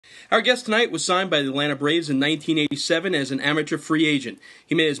Our guest tonight was signed by the Atlanta Braves in 1987 as an amateur free agent.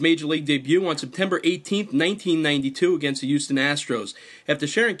 He made his major league debut on September 18, 1992 against the Houston Astros. After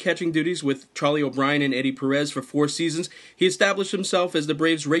sharing catching duties with Charlie O'Brien and Eddie Perez for 4 seasons, he established himself as the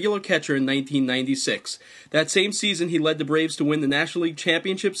Braves' regular catcher in 1996. That same season, he led the Braves to win the National League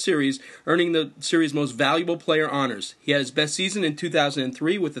Championship Series, earning the series' most valuable player honors. He had his best season in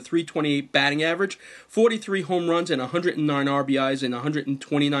 2003 with a .328 batting average, 43 home runs, and 109 RBIs in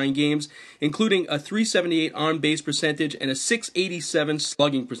 129 games, including a .378 on-base percentage and a .687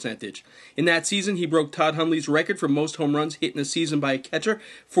 slugging percentage. In that season, he broke Todd Hundley's record for most home runs hit in a season by a catcher,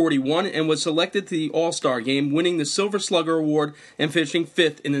 41, and was selected to the All-Star game, winning the Silver Slugger Award and finishing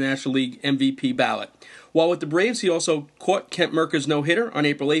 5th in the National League MVP ballot. While with the Braves, he also caught Kent Merker's no-hitter on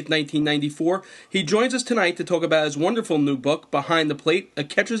April 8, 1994. He joins us tonight to talk about his wonderful new book, Behind the Plate, A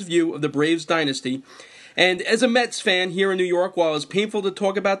Catcher's View of the Braves Dynasty. And as a Mets fan here in New York, while it's painful to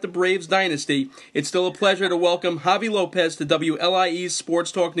talk about the Braves dynasty, it's still a pleasure to welcome Javy Lopez to WLIE's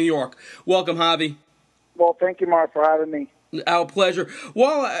Sports Talk New York. Welcome, Javy. Well, thank you, Mark, for having me. Our pleasure.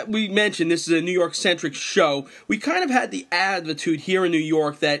 While we mentioned this is a New York-centric show, we kind of had the attitude here in New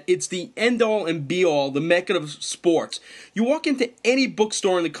York that it's the end-all and be-all, the mecca of sports. You walk into any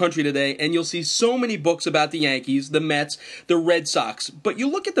bookstore in the country today, and you'll see so many books about the Yankees, the Mets, the Red Sox. But you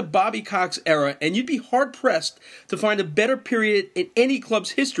look at the Bobby Cox era, and you'd be hard-pressed to find a better period in any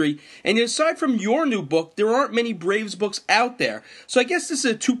club's history. And aside from your new book, there aren't many Braves books out there. So I guess this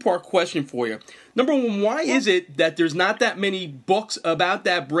is a two-part question for you. Number one, why is it that there's not that many books about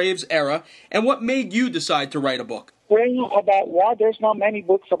that Braves era, and what made you decide to write a book? Well, about why there's not many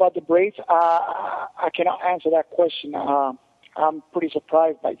books about the Braves, I cannot answer that question. I'm pretty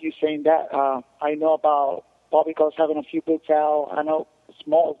surprised by you saying that. I know about Bobby Cox having a few books out. I know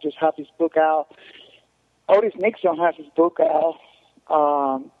Small just has his book out. Otis Nixon has his book out.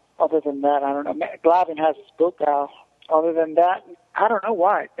 Other than that, I don't know. Glavine has his book out. Other than that, I don't know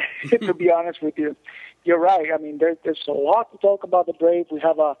why, to be honest with you. You're right. I mean, there's a lot to talk about the Braves. We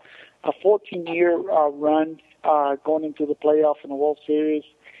have a 14-year run going into the playoffs and the World Series.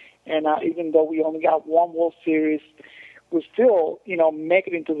 And even though we only got one World Series, we still, make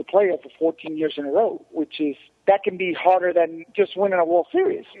it into the playoffs for 14 years in a row, that can be harder than just winning a World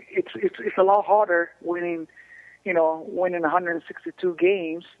Series. It's a lot harder winning 162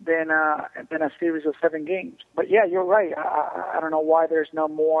 games than a series of 7 games. But yeah, you're right. I don't know why there's no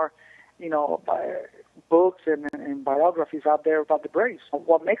more, books and biographies out there about the Braves.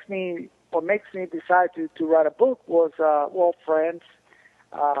 What makes me decide to write a book was friends,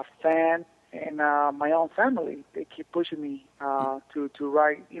 fans, and my own family. They keep pushing me to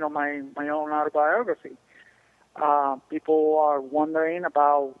write my own autobiography. People are wondering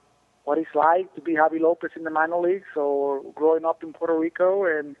about what it's like to be Javy Lopez in the minor leagues or growing up in Puerto Rico,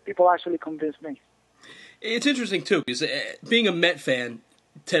 and people actually convinced me. It's interesting, too, because being a Met fan,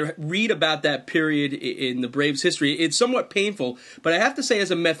 to read about that period in the Braves' history, it's somewhat painful, but I have to say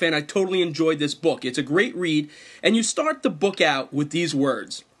as a Met fan, I totally enjoyed this book. It's a great read, and you start the book out with these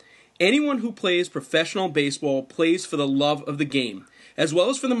words. Anyone who plays professional baseball plays for the love of the game, as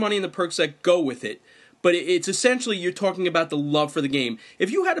well as for the money and the perks that go with it. But it's essentially you're talking about the love for the game. If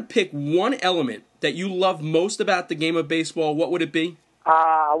you had to pick one element that you love most about the game of baseball, what would it be?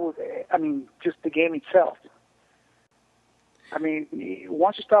 Just the game itself.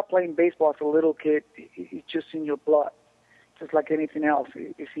 Once you start playing baseball as a little kid, it's just in your blood. Just like anything else,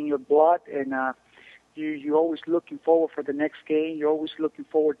 it's in your blood, and you're always looking forward for the next game. You're always looking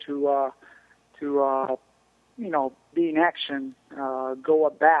forward to be in action, go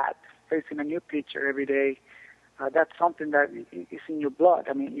at bat, facing a new pitcher every day. That's something that is in your blood.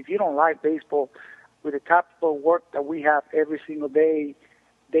 If you don't like baseball, with the type of work that we have every single day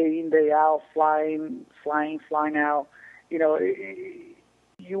in, day out, flying out,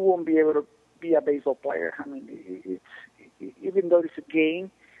 you won't be able to be a baseball player. Even though it's a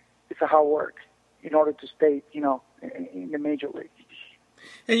game, it's a hard work in order to stay, in the major league.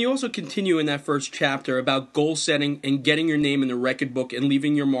 And you also continue in that first chapter about goal setting and getting your name in the record book and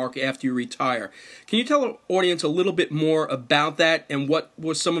leaving your mark after you retire. Can you tell our audience a little bit more about that and what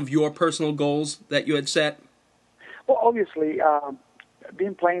were some of your personal goals that you had set? Well, obviously,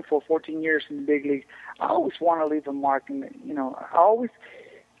 being playing for 14 years in the big league, I always want to leave a mark.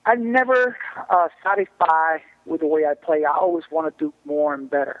 I never satisfied with the way I play. I always want to do more and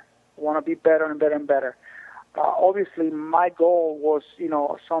better. I want to be better and better and better. Obviously, my goal was,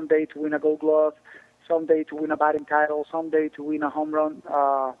 someday to win a Gold Glove, someday to win a batting title, someday to win a home run,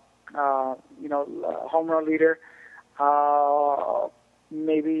 home run leader.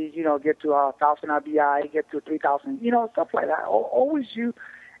 Maybe, get to 1,000 RBI, get to 3,000, stuff like that. Always you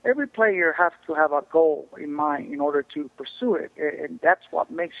every player has to have a goal in mind in order to pursue it, and that's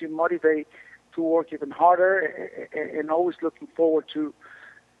what makes you motivate to work even harder and always looking forward to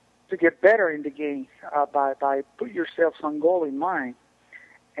get better in the game by put yourself some goal in mind.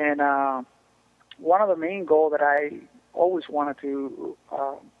 And one of the main goals that I always wanted to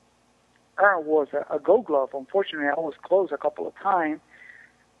earn was a Gold Glove. Unfortunately, I was close a couple of times,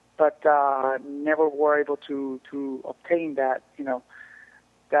 but never were able to obtain that,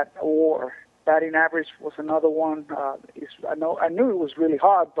 that award. Batting average was another one. I knew it was really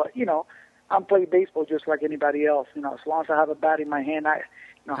hard, but I'm playing baseball just like anybody else. As long as I have a bat in my hand, I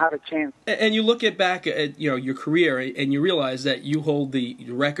have a chance. And you look back at your career, and you realize that you hold the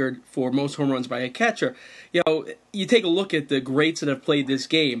record for most home runs by a catcher. You take a look at the greats that have played this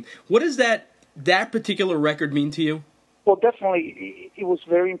game. What does that particular record mean to you? Well, definitely, it was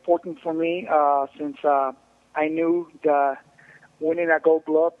very important for me since I knew that winning a Gold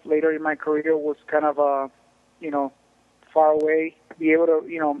Glove later in my career was kind of far away. Be able to,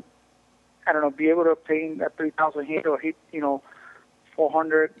 be able to obtain that 3,000 hit or hit,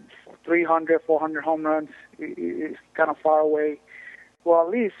 400, 300, 400 home runs is kind of far away. Well, at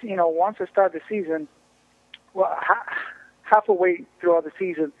least, once I start the season, halfway throughout the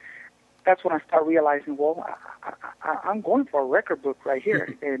season, that's when I start realizing, I'm going for a record book right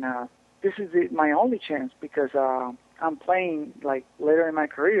here. And this is my only chance because I'm playing like later in my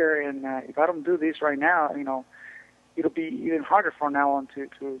career. And if I don't do this right now, it'll be even harder from now on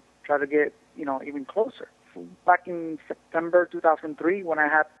to try to get, even closer. Back in September 2003, when I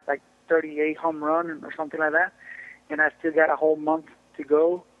had like 38 home run or something like that, and I still got a whole month to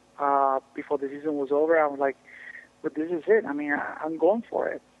go before the season was over, I was like, but this is it. I mean, I'm going for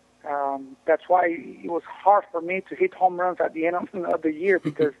it. That's why it was hard for me to hit home runs at the end of the year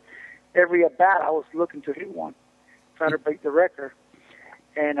because every at bat I was looking to hit one, trying to break the record.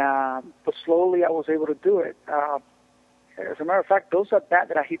 And but slowly I was able to do it. As a matter of fact, those at bat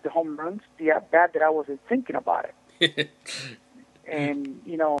that I hit the home runs, the at bat that I wasn't thinking about it. And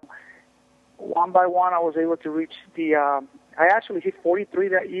one by one I was able to reach the. I actually hit 43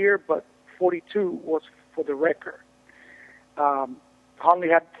 that year, but 42 was for the record. Conley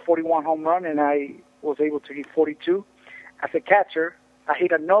had 41 home run, and I was able to hit 42. As a catcher, I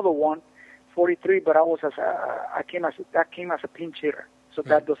hit another one, 43, but that came as a pinch hitter, so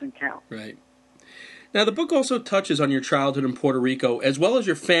that doesn't count. Right. Now, the book also touches on your childhood in Puerto Rico, as well as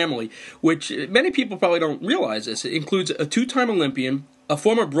your family, which many people probably don't realize this. It includes a two-time Olympian, a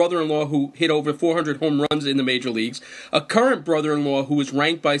former brother-in-law who hit over 400 home runs in the major leagues, a current brother-in-law who was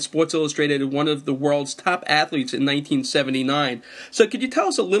ranked by Sports Illustrated as one of the world's top athletes in 1979. So could you tell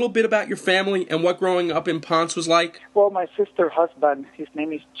us a little bit about your family and what growing up in Ponce was like? Well, my sister's husband, his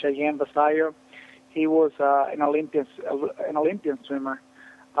name is Cheyenne Basayo. He was an Olympian swimmer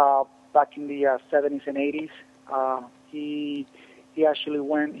back in the 70s and 80s. He actually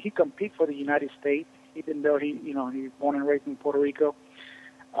he competed for the United States, even though he was born and raised in Puerto Rico.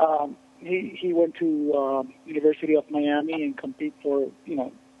 He went to University of Miami and compete for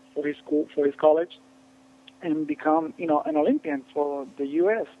his school, for his college, and become an Olympian for the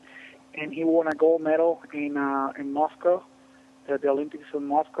U.S. And he won a gold medal in Moscow, the Olympics in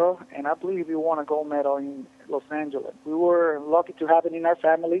Moscow, and I believe he won a gold medal in Los Angeles. We were lucky to have him in our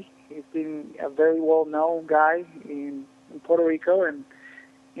family. He's been a very well-known guy in Puerto Rico and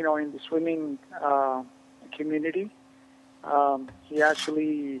in the swimming community. He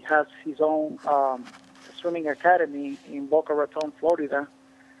actually has his own swimming academy in Boca Raton, Florida.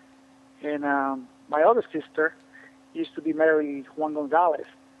 And my other sister used to be married Juan Gonzalez.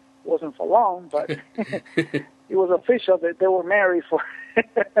 Wasn't for long, but it was official that they were married for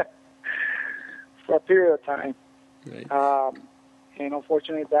a period of time. Right. And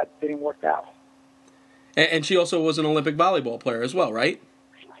unfortunately, that didn't work out. And she also was an Olympic volleyball player as well, right?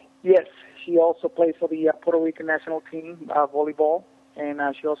 Yes. She also played for the Puerto Rican national team, volleyball, and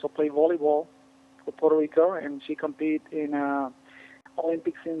she also played volleyball for Puerto Rico, and she competed in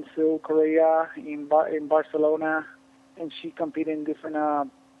Olympics in Seoul, Korea, in Barcelona, and she competed in different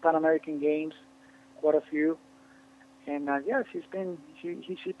Pan American games, quite a few. And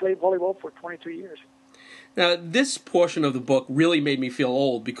she played volleyball for 22 years. Now, this portion of the book really made me feel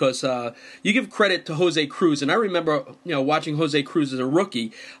old because you give credit to Jose Cruz, and I remember watching Jose Cruz as a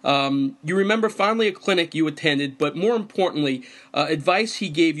rookie. You remember fondly a clinic you attended, but more importantly, advice he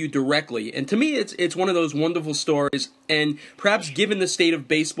gave you directly. And to me, it's one of those wonderful stories. And perhaps given the state of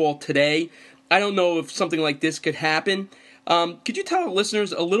baseball today, I don't know if something like this could happen. Could you tell our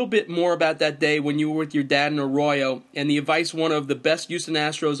listeners a little bit more about that day when you were with your dad in Arroyo and the advice one of the best Houston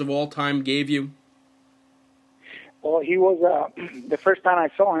Astros of all time gave you? Well, he was the first time I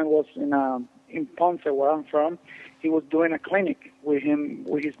saw him was in Ponce, where I'm from. He was doing a clinic with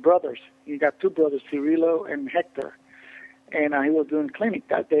his brothers. He got two brothers, Cirilo and Hector, and he was doing a clinic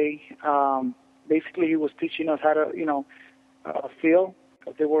that day. Basically, he was teaching us how to, field.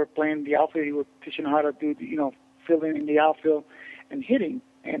 Because they were playing the outfield, he was teaching how to do, fielding in the outfield and hitting.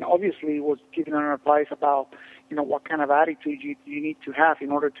 And obviously, he was giving us advice about, what kind of attitude you need to have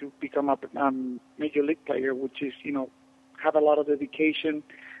in order to become a major league player, which is, have a lot of dedication,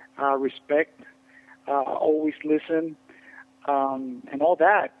 respect, always listen, and all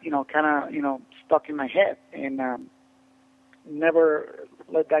that, kind of, stuck in my head, and never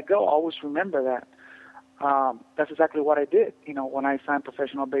let that go. I always remember that. That's exactly what I did, when I signed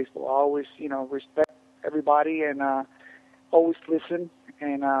professional baseball. I always, respect everybody and always listen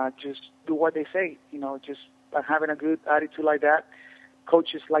and just do what they say, just by having a good attitude like that,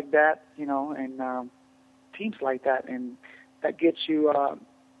 coaches like that, and teams like that. And that gets you, a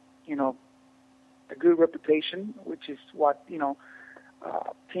good reputation, which is what,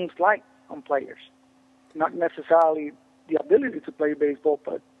 teams like on players. Not necessarily the ability to play baseball,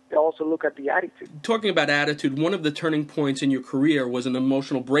 but they also look at the attitude. Talking about attitude, one of the turning points in your career was an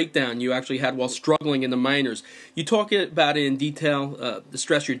emotional breakdown you actually had while struggling in the minors. You talk about it in detail, the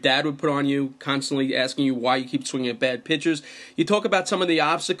stress your dad would put on you, constantly asking you why you keep swinging at bad pitchers. You talk about some of the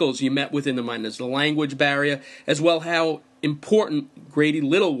obstacles you met with in the minors, the language barrier, as well how important Grady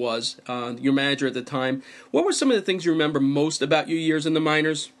Little was, your manager at the time. What were some of the things you remember most about your years in the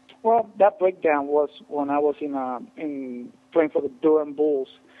minors? Well, that breakdown was when I was in playing for the Durham Bulls.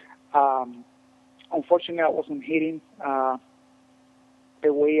 Unfortunately, I wasn't hitting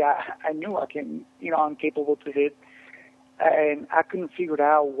the way I knew I can. I'm capable to hit, and I couldn't figure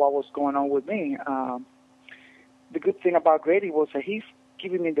out what was going on with me. The good thing about Grady was that he's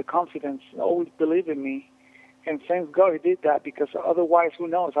giving me the confidence, always believed in me, and thank God he did that, because otherwise, who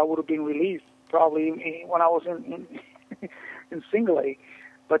knows, I would have been released probably when I was in single A.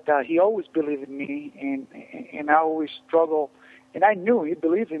 But he always believed in me, and I always struggled. And I knew he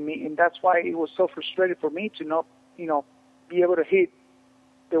believed in me, and that's why it was so frustrating for me to not, be able to hit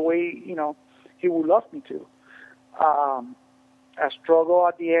the way, he would love me to. I struggle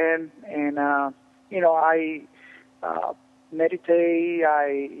at the end, and, I meditate,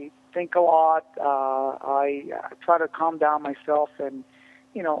 I think a lot, I try to calm down myself and,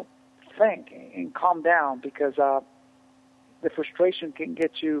 think and calm down, because the frustration can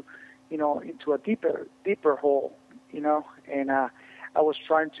get you, into a deeper hole. And I was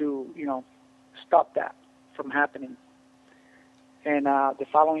trying to, stop that from happening. And the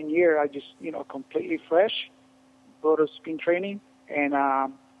following year, I just, completely fresh, go to spin training, and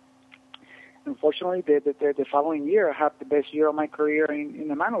unfortunately, the following year, I had the best year of my career in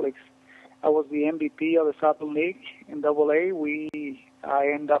the minor leagues. I was the MVP of the Southern League in WLIE. I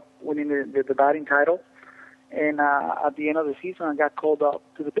ended up winning the batting title. And at the end of the season, I got called up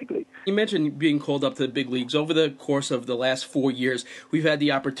to the big league. You mentioned being called up to the big leagues. Over the course of the last 4 years, we've had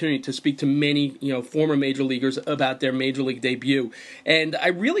the opportunity to speak to many, former major leaguers about their major league debut. And I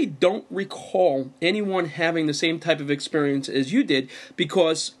really don't recall anyone having the same type of experience as you did,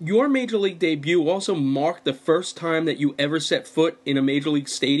 because your major league debut also marked the first time that you ever set foot in a major league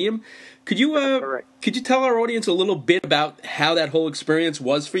stadium. Could you tell our audience a little bit about how that whole experience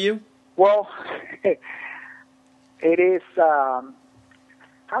was for you? Well, it is, how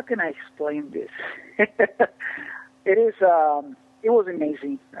can I explain this? It was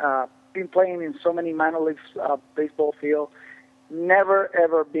amazing. Been playing in so many minor leagues baseball field, never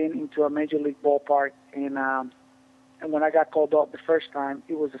ever been into a major league ballpark. And when I got called up the first time,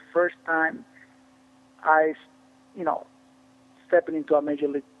 it was the first time I, stepping into a major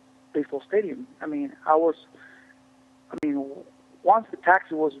league baseball stadium. Once the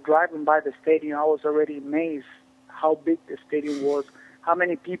taxi was driving by the stadium, I was already amazed how big the stadium was, how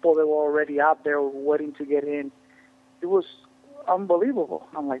many people there were already out there waiting to get in. It was unbelievable.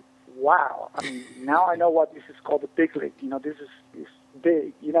 I'm like, wow. Now I know what this is called, the big league. This is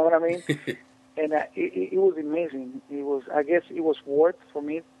big. You know what I mean? And it was amazing. I guess it was worth for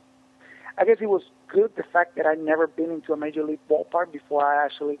me. I guess it was good, the fact that I'd never been into a major league ballpark before I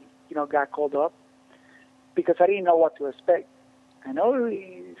actually, got called up, because I didn't know what to expect. I know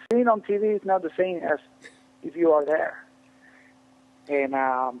seeing on TV is not the same as if you are there. And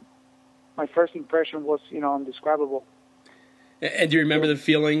my first impression was, indescribable. And do you remember the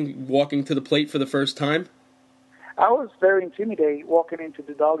feeling walking to the plate for the first time? I was very intimidated walking into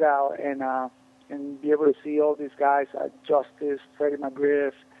the dugout and be able to see all these guys, Justice, Freddie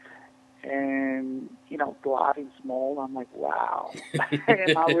McGriff, and, Glavine Small. I'm like, wow,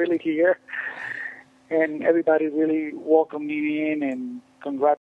 am I really here? and everybody really welcomed me in and congratulated